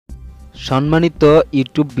সম্মানিত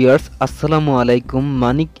YouTube viewers, আসসালামু আলাইকুম।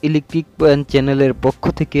 মানিক ইলেকট্রিক পয়েন্ট চ্যানেলের পক্ষ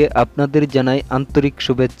থেকে আপনাদের জানাই আন্তরিক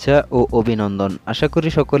শুভেচ্ছা ও অভিনন্দন। আশা করি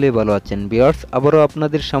সকলে ভালো আছেন। ভিউয়ার্স, আবারও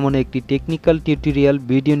আপনাদের সামনে একটি টেকনিক্যাল টিউটোরিয়াল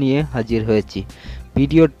ভিডিও নিয়ে হাজির হয়েছি।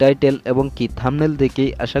 ভিডিওর টাইটেল এবং কি থাম্বনেল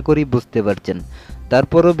দেখেই আশা করি বুঝতে পারছেন।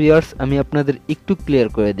 তারপরও ভিউয়ার্স, আমি আপনাদের একটু ক্লিয়ার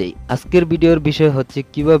করে দেই। আজকের ভিডিওর বিষয় হচ্ছে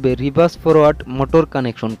কিভাবে রিভার্স ফরওয়ার্ড মোটর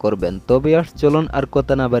কানেকশন করবেন। তো ভিউয়ার্স, চলুন আর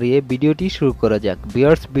কথা না বাড়িয়ে ভিডিওটি শুরু করা যাক।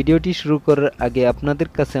 ভিউয়ার্স, ভিডিওটি শুরু করার আগে আপনাদের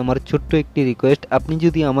কাছে আমার ছোট্ট একটি রিকোয়েস্ট, আপনি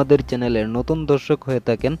যদি আমাদের চ্যানেলের নতুন দর্শক হয়ে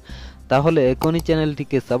থাকেন তাহলে এখনই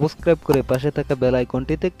চ্যানেলটিকে সাবস্ক্রাইব করে পাশে থাকা বেল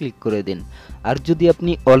আইকনটিতে ক্লিক করে দিন। আর যদি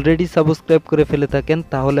আপনি অলরেডি সাবস্ক্রাইব করে ফেলে থাকেন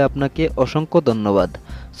তাহলে আপনাকে অসংখ্য ধন্যবাদ।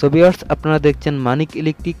 সো ভিউয়ার্স, আপনারা দেখছেন মানিক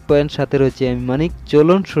ইলেকট্রিক পয়েন্ট, সাথে রয়েছে আমি মানিক।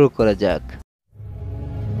 চলুন শুরু করা যাক।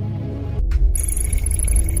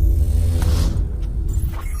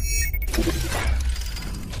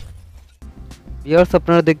 ভিউয়ার্স,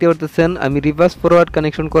 আপনারা দেখতে পারতেছেন আমি রিভার্স ফরওয়ার্ড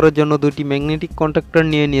কানেকশন করার জন্য দুটি ম্যাগনেটিক কন্ট্যাক্টর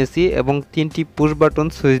নিয়ে নিয়েছি এবং তিনটি পুশ বাটন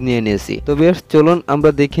সুইচ নিয়ে নিয়েছি। তো ভিউয়ার্স, চলুন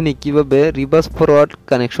আমরা দেখে নিই কিভাবে রিভার্স ফরওয়ার্ড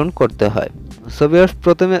কানেকশন করতে হয়। সো ভিউয়ার্স,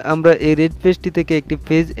 প্রথমে আমরা এই রেড পেজটি থেকে একটি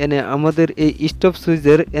পেজ এনে আমাদের এই স্টপ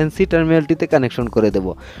সুইচের এনসি টার্মিনালটিতে কানেকশন করে দেব।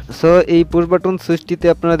 সো এই পুশ বাটন সুইচটিতে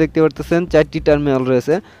আপনারা দেখতে পারতেছেন চারটি টার্মিনাল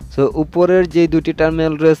রয়েছে। সো উপরের যে দুটি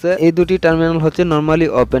টার্মিনাল রয়েছে এই দুটি টার্মিনাল হচ্ছে নরমালি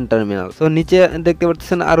ওপেন টার্মিনাল। সো নিচে দেখতে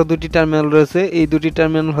পারতেছেন আরো দুটি টার্মিনাল রয়েছে, এই দুটি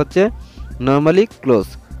টার্মিনাল হচ্ছে নরমালি ক্লোজ,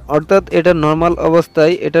 অর্থাৎ এটা নরমাল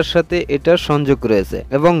অবস্থায় এটার সাথে এটার সংযোগ রয়েছে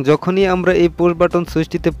এবং যখনই আমরা এই পুশ বাটন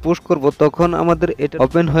সুইচটিতে পুশ করব তখন আমাদের এটা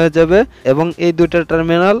ওপেন হয়ে যাবে এবং এই দুইটা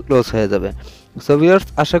টার্মিনাল ক্লোজ হয়ে যাবে। সো ভিউয়ার্স,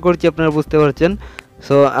 আশা করছি আপনারা বুঝতে পারছেন।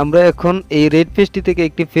 সো আমরা এখন এই রেড পেজটি থেকে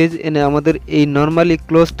একটি ফেজ এনে আমাদের এই নরমালি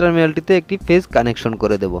ক্লোজ টার্মিনালটিতে একটি ফেজ কানেকশন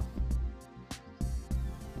করে দেব।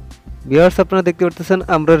 ভিউয়ার্স, আপনারা দেখতে পারতেছেন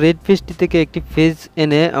আমরা রেড পেজটি থেকে একটি ফেজ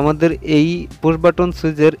এনে আমাদের এই পুশ বাটন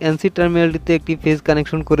সুইচের এনসি টার্মিনালটিতে একটি ফেজ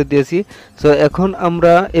কানেকশন করে দিয়েছি। সো এখন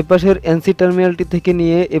আমরা এপাশের এনসি টার্মিনালটি থেকে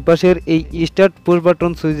নিয়ে এপাশের এই স্টার্ট পুশ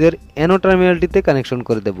বাটন সুইচের এনো টার্মিনালটিতে কানেকশন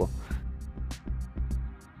করে দেব।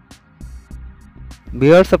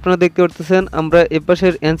 ভিউয়ার্স, আপনারা দেখতে পারতেছেন আমরা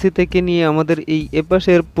এপাশের এনসি থেকে নিয়ে আমাদের এই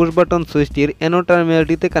এপাশের পুশ বাটন সুইচটির এনো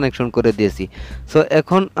টার্মিনালটিতে কানেকশন করে দিয়েছি। সো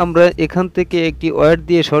এখন আমরা এখান থেকে একটি ওয়্যার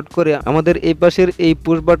দিয়ে শর্ট করে আমাদের এই পাশের এই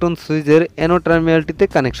পুশ বাটন সুইচের এনো টার্মিনালটিতে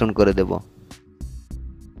কানেকশন করে দেব।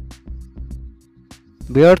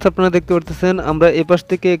 ভিউয়ার্স, আপনারা দেখতে পারতেছেন আমরা এপাশ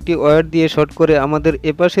থেকে একটি ওয়্যার দিয়ে শর্ট করে আমাদের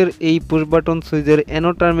এপাশের এই পুশ বাটন সুইচের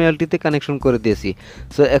এনো টার্মিনালটিতে কানেকশন করে দিয়েছি।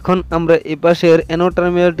 সো এখন আমরা এপাশের এনো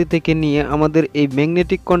টার্মিনালটি থেকে নিয়ে আমাদের এই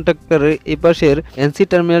ম্যাগনেটিক কন্ট্যাক্টরের এপাশের এনসি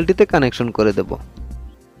টার্মিনালটিতে কানেকশন করে দেব।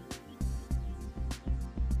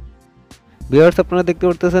 ভিউয়ার্স, আপনারা দেখতে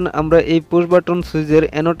পারতেছেন আমরা এই পুশ বাটন সুইচের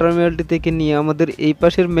এনো টার্মিনালটি থেকে নিয়ে আমাদের এই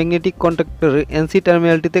পাশের ম্যাগনেটিক কন্ট্যাক্টরের এনসি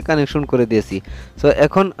টার্মিনালটিতে কানেকশন করে দিয়েছি। সো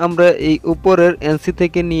এখন আমরা এই উপরের এনসি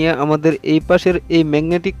থেকে নিয়ে আমাদের এই পাশের এই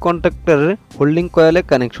ম্যাগনেটিক কন্ট্যাক্টরের হোল্ডিং কয়েলে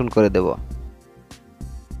কানেকশন করে দেব।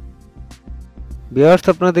 ভিউয়ার্স,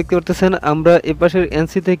 আপনারা দেখতে পারতেছেন আমরা এপাশের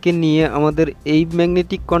এনসি থেকে নিয়ে আমাদের এই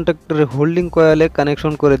ম্যাগনেটিক কন্ট্যাক্টরের হোল্ডিং কয়েলে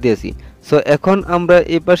কানেকশন করে দিয়েছি। সো এখন আমরা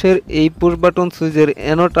এপাশের এই পুশ বাটন সুইচের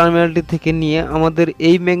এনো টার্মিনালটি থেকে নিয়ে আমাদের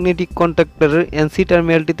এই ম্যাগনেটিক কন্ট্যাক্টরের এনসি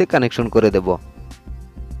টার্মিনালটিতে কানেকশন করে দেব।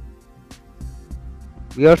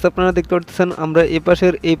 ভিউয়ার্স, আপনারা দেখতে পাচ্ছেন আমরা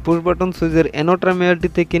এপাশের এই পুশ বাটন সুইচের এনো টার্মিনালটি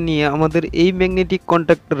থেকে নিয়ে আমাদের এই ম্যাগনেটিক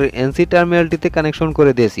কন্ট্যাক্টরের এনসি টার্মিনালটিতে কানেকশন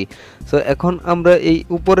করে দিয়েছি। সো এখন আমরা এই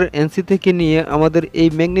উপরের এনসি থেকে নিয়ে আমাদের এই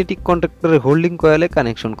ম্যাগনেটিক কন্ট্যাক্টরের হোল্ডিং কয়েলে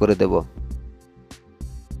কানেকশন করে দেব।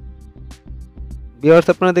 ভিউয়ার্স,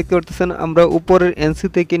 আপনারা দেখতে পাচ্ছেন আমরা উপরের এনসি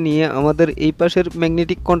থেকে নিয়ে আমাদের এই পাশের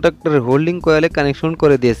ম্যাগনেটিক কন্ট্যাক্টরের হোল্ডিং কয়েলে কানেকশন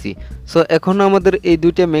করে দিয়েছি। সো এখন আমাদের এই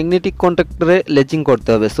দুইটা ম্যাগনেটিক কন্ট্যাক্টরে লেচিং করতে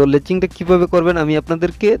হবে। সো লেচিংটা কিভাবে করবেন আমি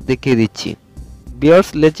আপনাদেরকে দেখিয়ে দিচ্ছি। ভিউয়ার্স,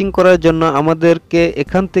 লেচিং করার জন্য আমাদেরকে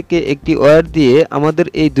এখান থেকে একটি ওয়্যার দিয়ে আমাদের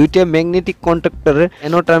এই দুইটা ম্যাগনেটিক কন্ট্যাক্টরের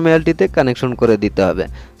এনো টার্মিনালটিতে কানেকশন করে দিতে হবে।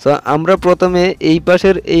 সো আমরা প্রথমে এই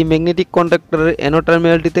পাশের এই ম্যাগনেটিক কন্ট্যাক্টরের এনো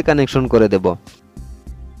টার্মিনালটিতে কানেকশন করে দেব।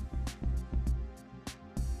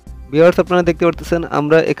 ভিউয়ার্স, আপনারা দেখতে পারতেছেন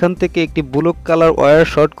আমরা এখান থেকে একটি ব্লু কালার ওয়্যার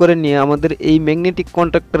শর্ট করে নিয়ে আমাদের এই ম্যাগনেটিক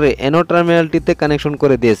কন্ট্যাক্টরে এনো টার্মিনালটিতে কানেকশন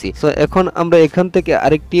করে দিয়েছি। সো এখন আমরা এখান থেকে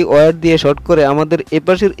আরেকটি ওয়্যার দিয়ে শর্ট করে আমাদের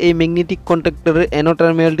এপাশের এই ম্যাগনেটিক কন্ট্যাক্টরের এনো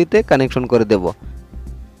টার্মিনালটিতে কানেকশন করে দেব।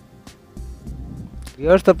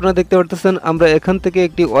 ভিউয়ার্স, আপনারা দেখতে পারতেছেন আমরা এখান থেকে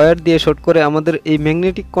একটি ওয়্যার দিয়ে শর্ট করে আমাদের এই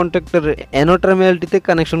ম্যাগনেটিক কন্ট্যাক্টরের এনো টার্মিনালটিতে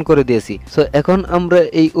কানেকশন করে দিয়েছি। সো এখন আমরা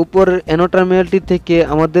এই উপরের এনো টার্মিনালটি থেকে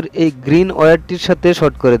আমাদের এই গ্রিন ওয়্যারটির সাথে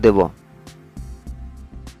শর্ট করে দেব।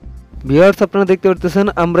 ভিউয়ার্স আপনারা দেখতে পারতেছেন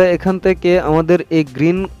আমরা এখান থেকে আমাদের এই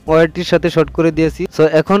গ্রিন ওয়্যারটির সাথে শর্ট করে দিয়েছি। সো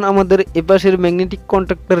এখন আমাদের এপাশের ম্যাগনেটিক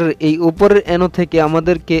কন্ট্যাক্টরের এই উপরের অ্যানো থেকে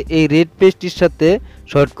আমাদেরকে এই রেড পেজটির সাথে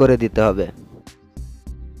শর্ট করে দিতে হবে।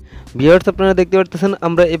 ভিউয়ার্স আপনারা দেখতে পারতেছেন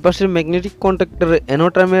আমরা এপাশের ম্যাগনেটিক কন্ট্যাক্টরের অ্যানো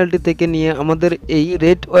টার্মিনালটি থেকে নিয়ে আমাদের এই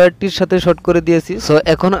রেড ওয়্যারটির সাথে শর্ট করে দিয়েছি। সো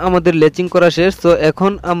এখন আমাদের লেচিং করা শেষ। সো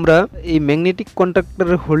এখন আমরা এই ম্যাগনেটিক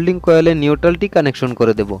কন্ট্যাক্টরের হোল্ডিং কয়েলে নিউট্রালটি কানেকশন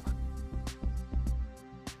করে দেব।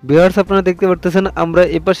 ভিউয়ার্স আপনারা দেখতে পারতেছেন আমরা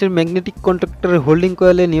এপাশের ম্যাগনেটিক কন্ট্যাক্টরের হোল্ডিং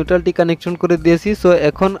কয়েলে নিউট্রালটি কানেকশন করে দিয়েছি। সো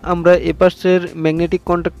এখন আমরা এপাশের ম্যাগনেটিক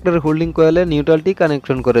কন্ট্যাক্টরের হোল্ডিং কয়েলে নিউট্রালটি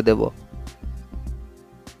কানেকশন করে দেব।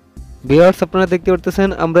 ভিউয়ার্স আপনারা দেখতে পারতেছেন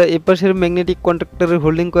আমরা এপাশের ম্যাগনেটিক কন্ট্যাক্টরের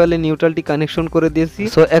হোল্ডিং কয়েলে নিউট্রালটি কানেকশন করে দিয়েছি।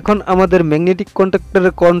 সো এখন আমাদের ম্যাগনেটিক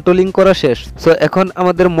কন্ট্যাক্টরের কন্ট্রোলিং করা শেষ। সো এখন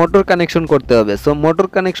আমাদের মোটর কানেকশন করতে হবে। সো মোটর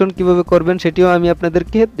কানেকশন কিভাবে করবেন সেটিও আমি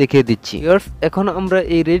আপনাদেরকে দেখিয়ে দিচ্ছি। ভিউয়ার্স এখন আমরা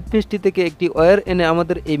এই রেড পেজটি থেকে একটি ওয়্যার এনে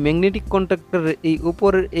আমাদের এই ম্যাগনেটিক কন্ট্যাক্টরের এই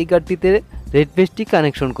উপরের এই গাঁটটিতে রেড পেজটি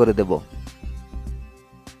কানেকশন করে দেব।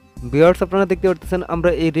 ভিউয়ার্স আপনারা দেখতে পারতেছেন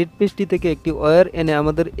আমরা এই রেড পেজটি থেকে একটি ওয়্যার এনে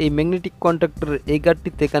আমাদের এই ম্যাগনেটিক কন্ট্যাক্টরের এই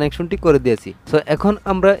গাঁটটিতে কানেকশনটি করে দিয়েছি। সো এখন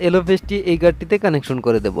আমরা এলো পেজটি এই গাঁটটিতে কানেকশন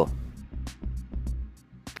করে দেব।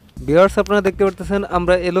 ভিউয়ার্স আপনারা দেখতে পারতেছেন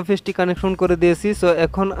আমরা এলো পেজটি কানেকশন করে দিয়েছি। সো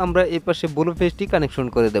এখন আমরা এই পাশে ব্লু পেজটি কানেকশন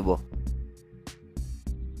করে দেব।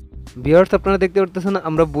 ভিউয়ার্স আপনারা দেখতে পারতেছেন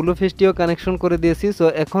আমরা ব্লু পেজটিও কানেকশন করে দিয়েছি। সো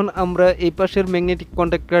এখন আমরা এই পাশের ম্যাগনেটিক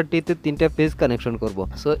কন্ট্যাক্টরটিতে 3টা পেজ কানেকশন করব।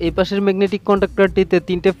 সো এই পাশের ম্যাগনেটিক কন্ট্যাক্টরটিতে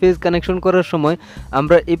 3টা পেজ কানেকশন করার সময়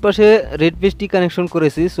আমরা এই পাশে রেড পেজটি কানেকশন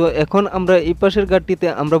করেছি। সো এখন আমরা এই পাশের গাঁটটিতে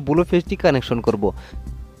আমরা ব্লু পেজটি কানেকশন করব।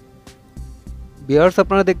 ভিউয়ার্স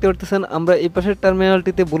আপনারা দেখতে পারতেছেন আমরা এই পাশের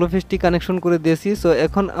টার্মিনালটিতে ব্লু পেজটি কানেকশন করে দিয়েছি। সো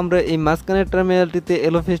এখন আমরা এই মাঝখানের টার্মিনালটিতে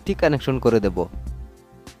এলো পেজটি কানেকশন করে দেব।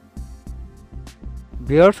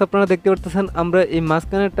 ভিউয়ার্স আপনারা দেখতে পারতেছেন আমরা এই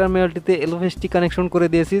মাঝখানের টার্মিনালটিতে এলো পেজটি কানেকশন করে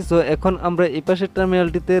দিয়েছি। সো এখন আমরা এই পাশের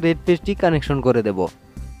টার্মিনালটিতে রেড পেজটি কানেকশন করে দেব।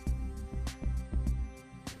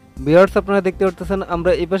 ভিউয়ার্স আপনারা দেখতে পারতেছেন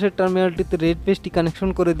আমরা এই পাশের টার্মিনালটিতে রেড পেজটি কানেকশন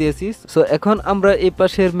করে দিয়েছি। সো এখন আমরা এই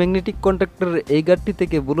পাশের ম্যাগনেটিক কন্ট্যাক্টরের এই গাঁটটি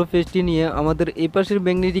থেকে ব্লু পেজটি নিয়ে আমাদের এই পাশের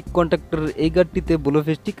ম্যাগনেটিক কন্ট্যাক্টরের এই গাঁটটিতে ব্লু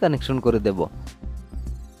পেজটি কানেকশন করে দেব।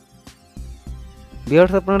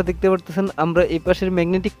 ভিউয়ার্স আপনারা দেখতে পারতেছেন আমরা এই পাশের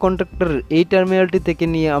ম্যাগনেটিক কন্ট্যাক্টরের এই টার্মিনালটি থেকে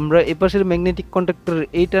নিয়ে আমরা এই পাশের ম্যাগনেটিক কন্ট্যাক্টরের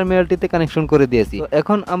এই টার্মিনালটিতে কানেকশন করে দিয়েছি। তো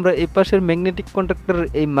এখন আমরা এই পাশের ম্যাগনেটিক কন্ট্যাক্টরের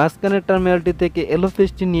এই মাঝখানের টার্মিনালটি থেকে এলো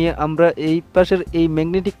পেজটি নিয়ে আমরা এই পাশের এই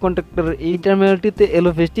ম্যাগনেটিক কন্ট্যাক্টরের এই টার্মিনালটিতে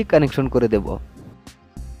এলো পেজটি কানেকশন করে দেব।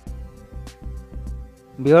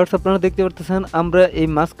 ভিউয়ার্স আপনারা দেখতে পারতেছেন আমরা এই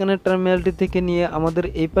মাঝখানের টার্মিনালটি থেকে নিয়ে আমাদের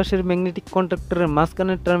এই পাশের ম্যাগনেটিক কন্ট্যাক্টরের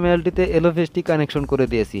মাঝখানের টার্মিনালটিতে এলো পেজটি কানেকশন করে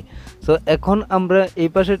দিয়েছি। সো এখন আমরা এই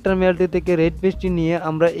পাশের টার্মিনালটি থেকে রেড পেজটি নিয়ে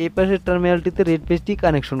আমরা এই পাশের টার্মিনালটিতে রেড পেজটি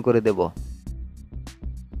কানেকশন করে দেব।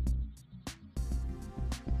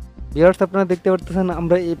 ভিউয়ার্স আপনারা দেখতে পারতেছেন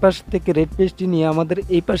আমরা এই পাশ থেকে রেড পেজটি নিয়ে আমাদের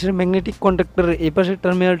এই পাশের ম্যাগনেটিক কন্ট্যাক্টরের এই পাশের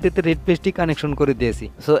টার্মিনালটিতে রেড পেজটি কানেকশন করে দিয়েছি।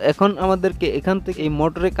 সো এখন আমাদেরকে এখান থেকে এই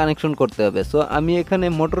মোটরে কানেকশন করতে হবে। সো আমি এখানে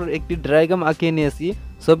মোটরের একটি ডায়াগ্রাম আঁকিয়ে নিয়েছি।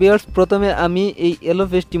 সো ভিউয়ার্স প্রথমে আমি এই এলো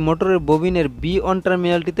পেজটি মোটরের ববিনের বি অন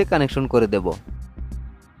টার্মিনালটিতে কানেকশন করে দেব।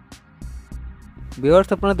 ভিউয়ার্স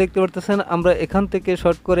আপনারা দেখতে পারতেছেন আমরা এখান থেকে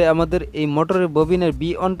শর্ট করে আমাদের এই মোটরের ববিনের বি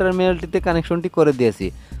অন টার্মিনালটিতে কানেকশনটি করে দিয়েছি।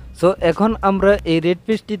 সো এখন আমরা এই রেড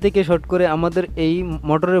পেজটি থেকে শর্ট করে আমাদের এই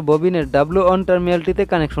মোটরের ববিনের ডাব্লিউ অন টার্মিনালটিতে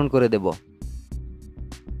কানেকশন করে দেব।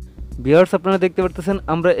 ভিউয়ার্স আপনারা দেখতে পারতেছেন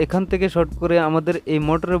আমরা এখান থেকে শর্ট করে আমাদের এই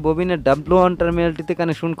মোটরের ববিনের ডাব্লিউ অন টার্মিনালটিতে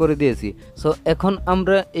কানেকশন করে দিয়েছি। সো এখন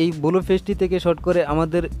আমরা এই ব্লু পেজটি থেকে শর্ট করে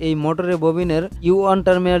আমাদের এই মোটরের ববিনের ইউ অন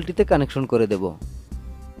টার্মিনালটিতে কানেকশন করে দেব।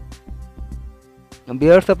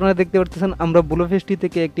 ভিউয়ার্স আপনারা দেখতে পারতেছেন আমরা ব্লু পেজটি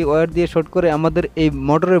থেকে একটি ওয়্যার দিয়ে শর্ট করে আমাদের এই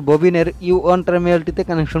মোটরের ববিনের ইউ অন টার্মিনালটিতে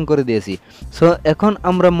কানেকশন করে দিয়েছি। সো এখন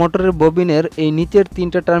আমরা মোটরের ববিনের এই নিচের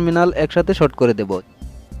 3টা টার্মিনাল একসাথে শর্ট করে দেব।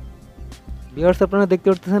 ভিউয়ার্স আপনারা দেখতে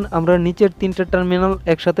পারতেছেন আমরা নিচের 3টা টার্মিনাল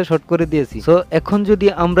একসাথে শর্ট করে দিয়েছি। সো এখন যদি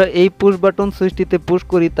আমরা এই পুশ বাটন সুইচটিতে পুশ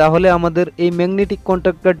করি তাহলে আমাদের এই ম্যাগনেটিক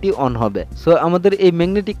কন্ট্যাক্টরটি অন হবে। সো আমাদের এই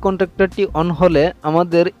ম্যাগনেটিক কন্ট্যাক্টরটি অন হলে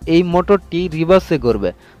আমাদের এই মোটরটি রিভার্সে ঘুরবে।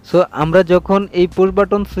 সো আমরা যখন এই পুশ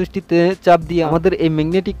বাটন সুইচটিতে চাপ দিয়ে আমাদের এই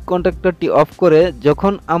ম্যাগনেটিক কন্ট্যাক্টরটি অফ করে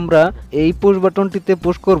যখন আমরা এই পুশ বাটনটিতে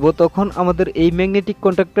পুশ করব তখন আমাদের এই ম্যাগনেটিক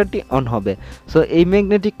কন্ট্যাক্টরটি অন হবে। সো এই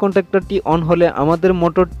ম্যাগনেটিক কন্ট্যাক্টরটি অন হলে আমাদের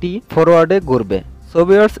মোটরটি ফরওয়ার্ডে ঘুরবে। সো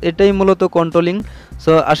ভিউয়ার্স এটাই মূলত কন্ট্রোলিং।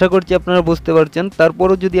 সো আশা করছি আপনারা বুঝতে পারছেন।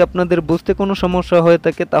 তারপরও যদি আপনাদের বুঝতে কোনো সমস্যা হয়ে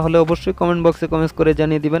থাকে তাহলে অবশ্যই কমেন্ট বক্সে কমেন্টস করে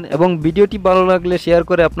জানিয়ে দিবেন এবং ভিডিওটি ভালো লাগলে শেয়ার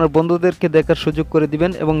করে আপনার বন্ধুদেরকে দেখার সুযোগ করে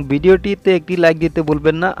দিবেন এবং ভিডিওটিতে একটি লাইক দিতে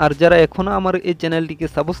ভুলবেন না। আর যারা এখনও আমার এই চ্যানেলটিকে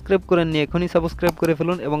সাবস্ক্রাইব করেননি এখনই সাবস্ক্রাইব করে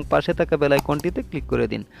ফেলুন এবং পাশে থাকা বেল আইকনটিতে ক্লিক করে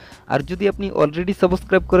দিন। আর যদি আপনি অলরেডি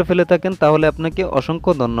সাবস্ক্রাইব করে ফেলে থাকেন তাহলে আপনাকে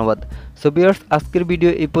অসংখ্য ধন্যবাদ। সো ভিউয়ার্স, আজকের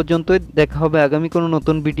ভিডিও এই পর্যন্তই। দেখা হবে আগামী কোনো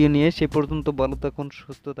নতুন ভিডিও নিয়ে। সেই পর্যন্ত ভালো থাকুন,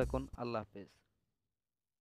 সুস্থ থাকুন। আল্লাহ হাফেজ।